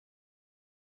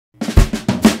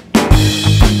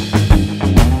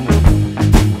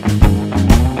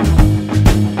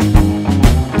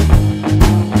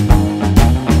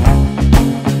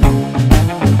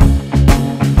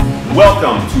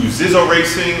Zizzo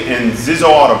Racing and Zizzo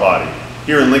Auto Body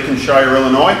here in Lincolnshire,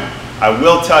 Illinois. I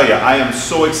will tell you, I am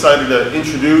so excited to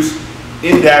introduce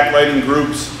INDAK Lighting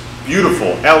Group's beautiful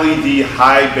LED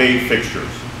high bay fixtures.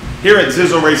 Here at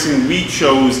Zizzo Racing, we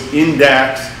chose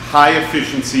INDAK's high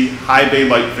efficiency, high bay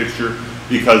light fixture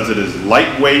because it is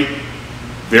lightweight,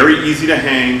 very easy to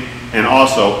hang, and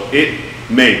also it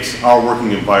makes our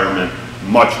working environment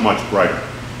much, much brighter.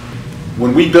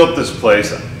 When we built this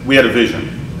place, we had a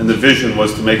vision, and the vision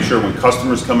was to make sure when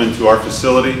customers come into our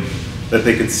facility that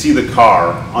they could see the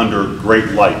car under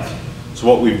great light. So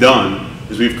what we've done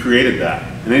is we've created that.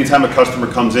 And anytime a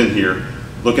customer comes in here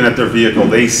looking at their vehicle,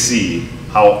 they see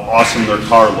how awesome their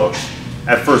car looks.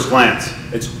 At first glance,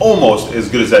 it's almost as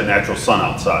good as that natural sun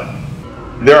outside.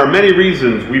 There are many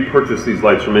reasons we purchase these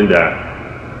lights from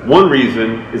INDAK. One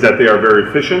reason is that they are very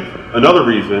efficient. Another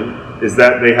reason is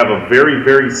that they have a very,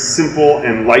 very simple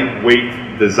and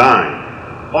lightweight design.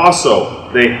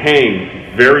 Also, they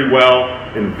hang very well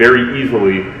and very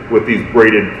easily with these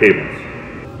braided cables.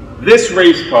 This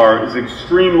race car is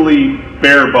extremely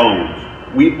bare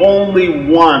bones. We only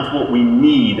want what we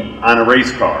need on a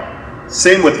race car.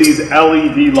 Same with these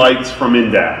LED lights from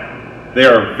INDAK. They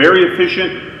are very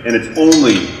efficient and it's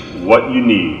only what you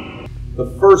need. The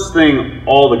first thing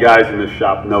all the guys in this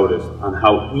shop noticed on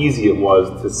how easy it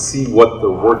was to see what they're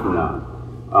working on.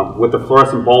 With the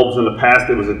fluorescent bulbs in the past,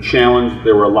 it was a challenge.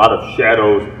 There were a lot of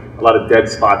shadows, a lot of dead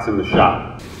spots in the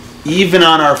shop. Even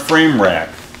on our frame rack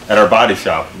at our body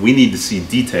shop, we need to see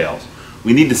details.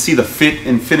 We need to see the fit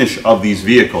and finish of these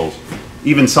vehicles.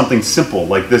 Even something simple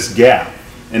like this gap.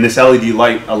 And this LED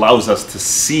light allows us to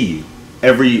see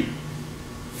every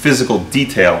physical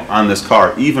detail on this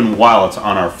car, even while it's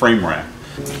on our frame rack.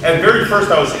 At very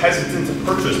first, I was hesitant to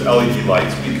purchase LED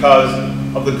lights because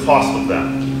of the cost of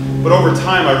them. But over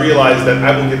time, I realized that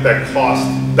I will get that cost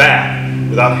back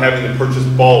without having to purchase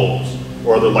bulbs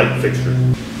or other light fixtures.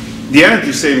 The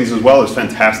energy savings as well is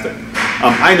fantastic.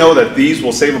 I know that these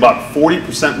will save about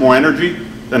 40% more energy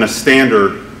than a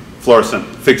standard fluorescent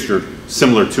fixture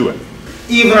similar to it.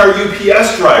 Even our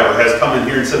UPS driver has come in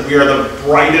here and said we are the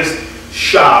brightest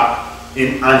shop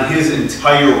on his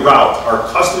entire route. Our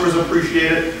customers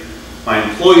appreciate it, my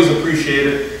employees appreciate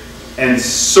it, and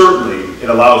certainly it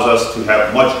allows us to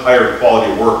have much higher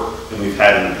quality work than we've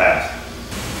had in the past.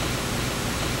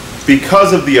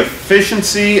 Because of the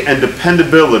efficiency and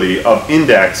dependability of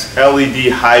INDAK's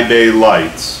LED high bay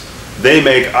lights, they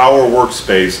make our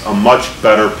workspace a much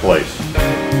better place.